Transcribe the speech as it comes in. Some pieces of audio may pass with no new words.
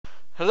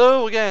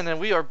Hello again, and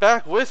we are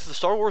back with the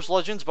Star Wars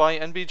Legends by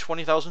NB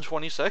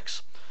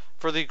 20026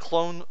 for the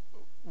Clone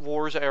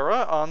Wars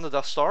era on the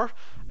Death Star.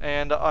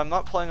 And I'm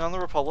not playing on the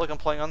Republic, I'm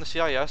playing on the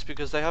CIS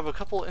because they have a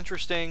couple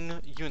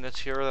interesting units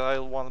here that I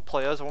want to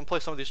play as. I want to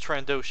play some of these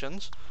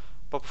Trandoshans.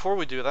 But before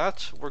we do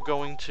that, we're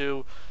going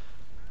to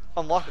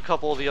unlock a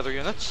couple of the other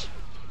units.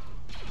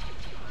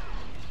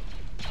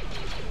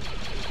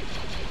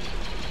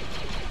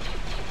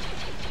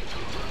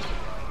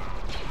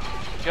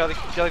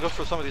 Gotta go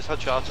for some of these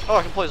headshots. Oh,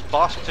 I can play as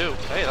Bosk too.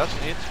 Hey, that's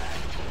neat.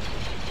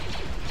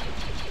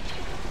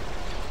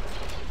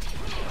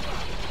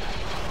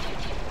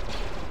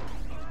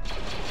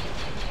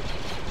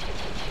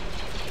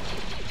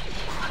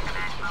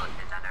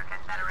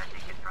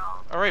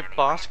 Alright,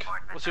 Bosk.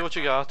 Let's see what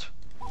you got.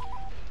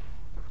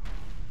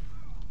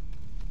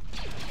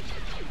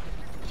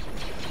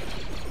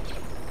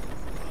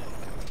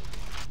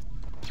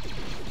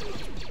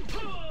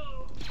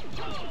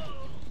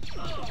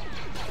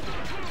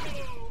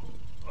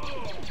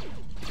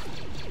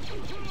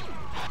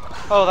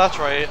 Oh, that's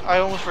right. I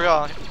almost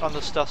forgot on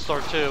this Death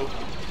Star too.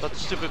 That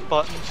stupid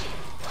buttons.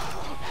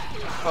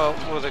 What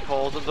are they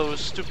called? Those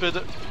stupid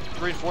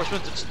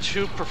reinforcements. It's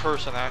 2 per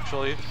person,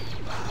 actually.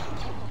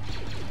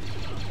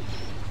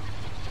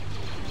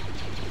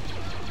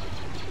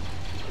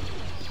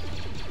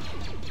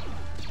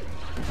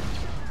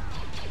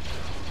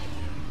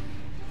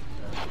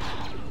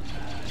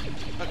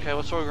 Okay,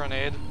 let's throw a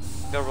grenade.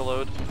 Gotta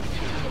reload.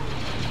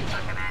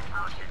 Command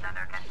post is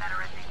under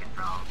Confederacy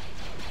control.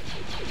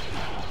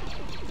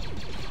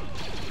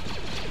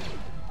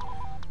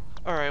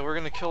 Alright, we're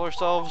gonna kill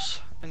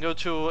ourselves and go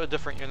to a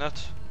different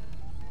unit.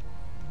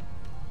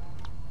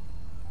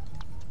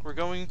 We're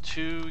going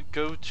to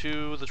go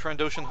to the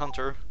Trandoshan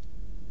Hunter.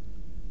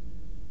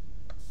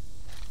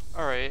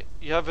 Alright,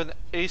 you have an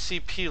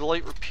ACP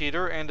light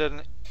repeater and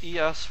an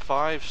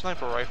ES5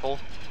 sniper rifle.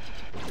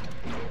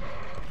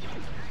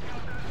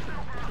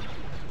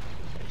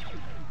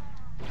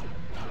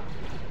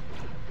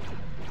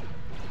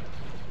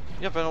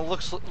 Yep, and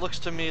it looks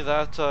to me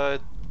that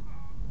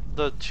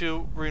the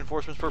 2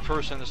 reinforcements per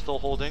person is still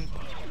holding.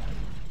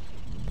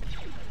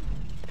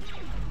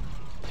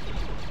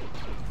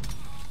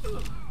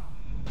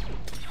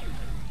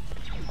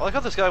 I like how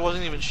this guy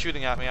wasn't even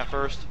shooting at me at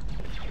first.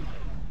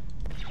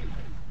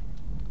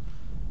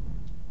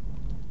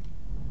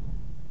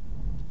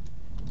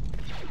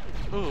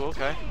 Ooh,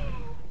 okay.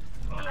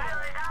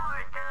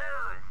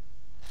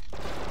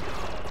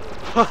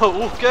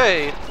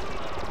 Okay.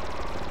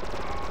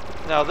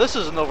 Now this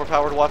is an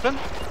overpowered weapon.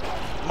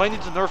 Might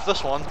need to nerf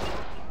this one.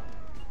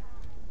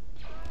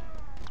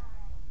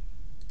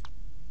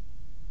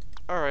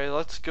 Alright,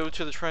 let's go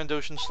to the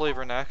Trandoshan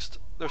Slaver next.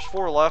 There's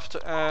 4 left,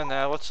 and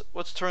now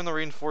let's turn the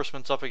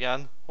reinforcements up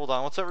again. Hold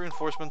on, let's set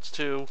reinforcements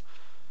to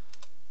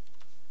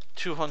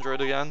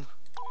 200 again.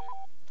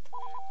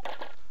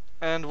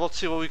 And let's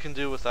see what we can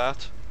do with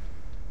that.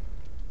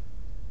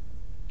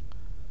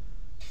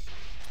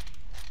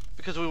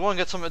 Because we want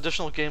to get some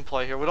additional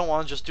gameplay here. We don't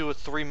want to just do a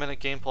 3-minute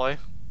gameplay.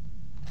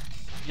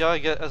 You gotta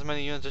get as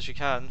many units as you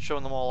can,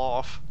 showing them all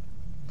off.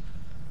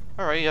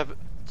 Alright, you have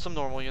some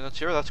normal units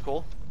here, that's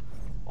cool.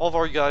 All of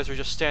our guys are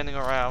just standing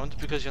around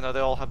because, you know, they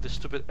all have this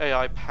stupid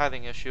AI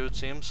padding issue, it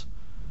seems.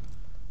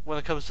 When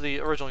it comes to the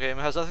original game,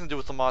 it has nothing to do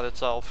with the mod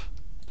itself.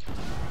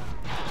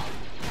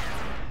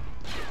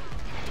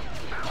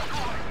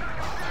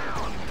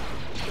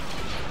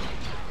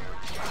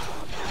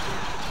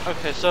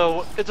 Okay,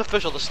 so it's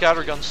official, the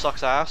scattergun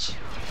sucks ass.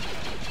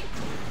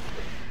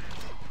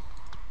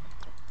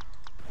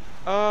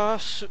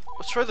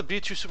 Let's try the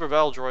B2 Super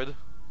Battle Droid.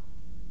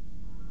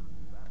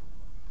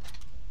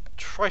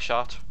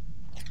 Tri-shot.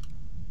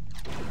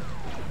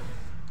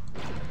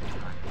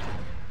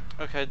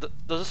 Okay, does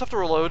this have to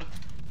reload?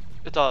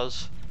 It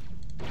does.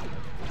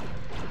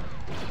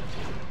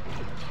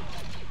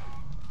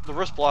 The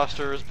wrist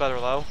blaster is better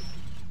though.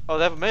 Oh,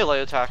 they have a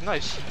melee attack,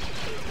 nice.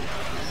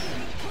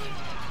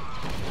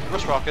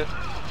 Wrist rocket.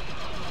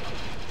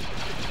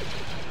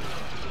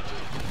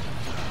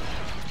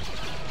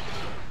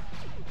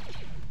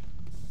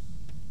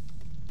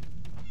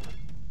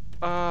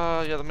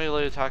 Yeah, the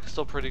melee attack is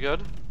still pretty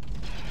good.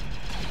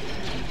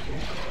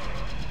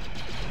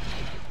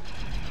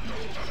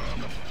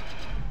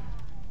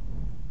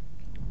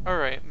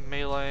 Alright,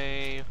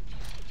 melee.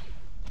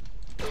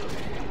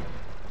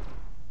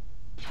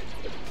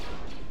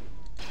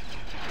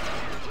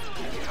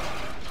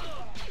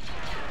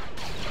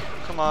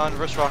 Come on,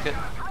 wrist rocket.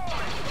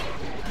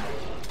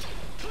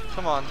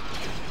 Come on.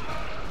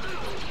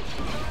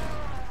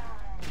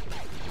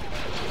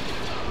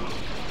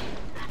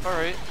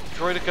 Alright,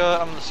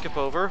 Droidica, I'm gonna skip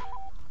over.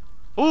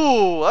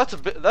 Ooh, that's a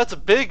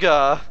big,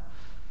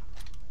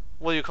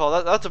 what do you call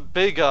that? That's a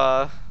big,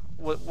 what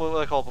did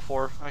I call it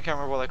before? I can't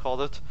remember what I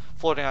called it.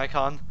 Floating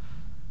icon.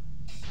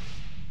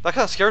 That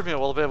kind of scared me a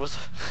little bit. It was,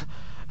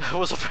 it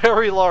was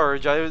very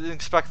large. I didn't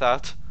expect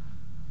that.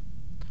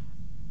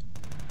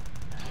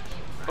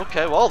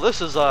 Okay, well,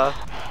 this is a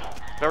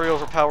very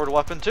overpowered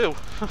weapon too.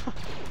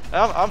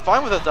 I'm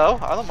fine with it though.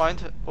 I don't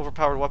mind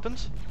overpowered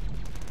weapons.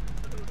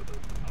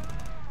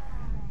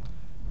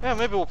 Yeah,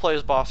 maybe we'll play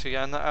as boss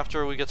again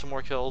after we get some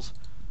more kills.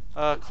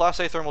 Class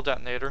A thermal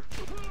detonator.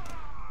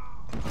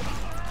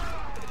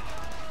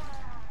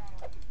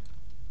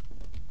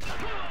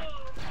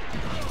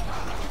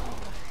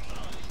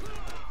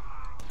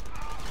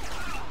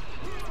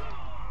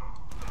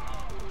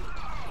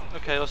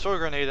 Okay, let's throw a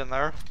grenade in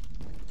there.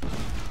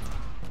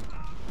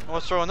 And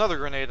let's throw another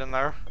grenade in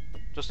there,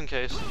 just in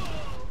case.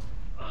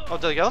 Oh,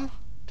 did I get him?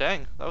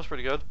 Dang, that was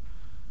pretty good.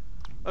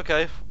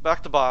 Okay,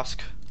 back to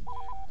Bosk.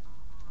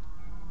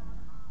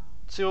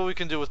 Let's see what we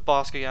can do with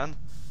Bosk again.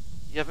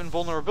 You have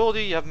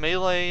invulnerability, you have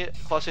melee,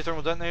 class A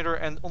thermal detonator,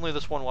 and only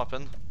this one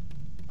weapon.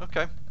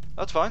 Okay,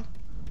 that's fine.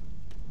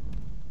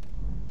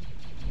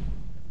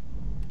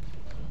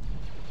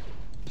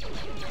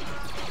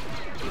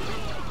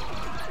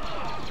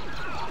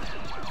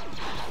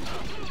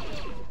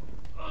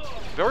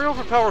 Very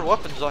overpowered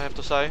weapons, I have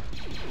to say.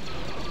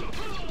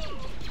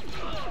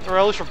 Or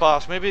at least for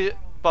Bosk. Maybe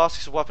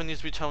Bosk's weapon needs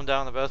to be toned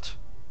down a bit.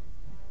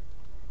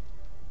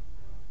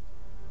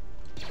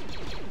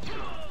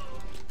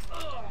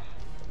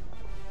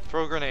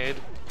 Throw a grenade.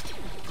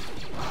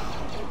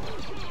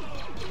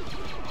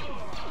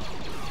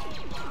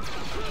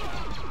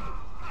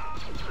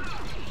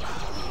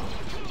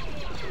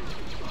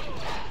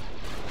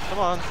 Come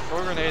on, throw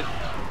a grenade.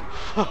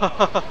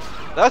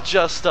 That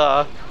just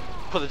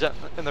put a dent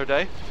in their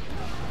day.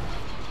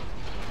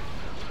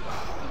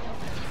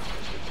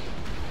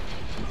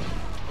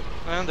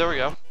 And there we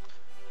go.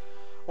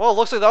 Well, it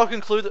looks like that will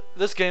conclude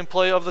this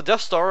gameplay of the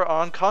Death Star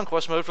on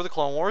Conquest mode for the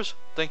Clone Wars.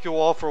 Thank you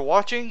all for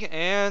watching,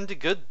 and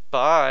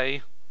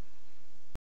goodbye.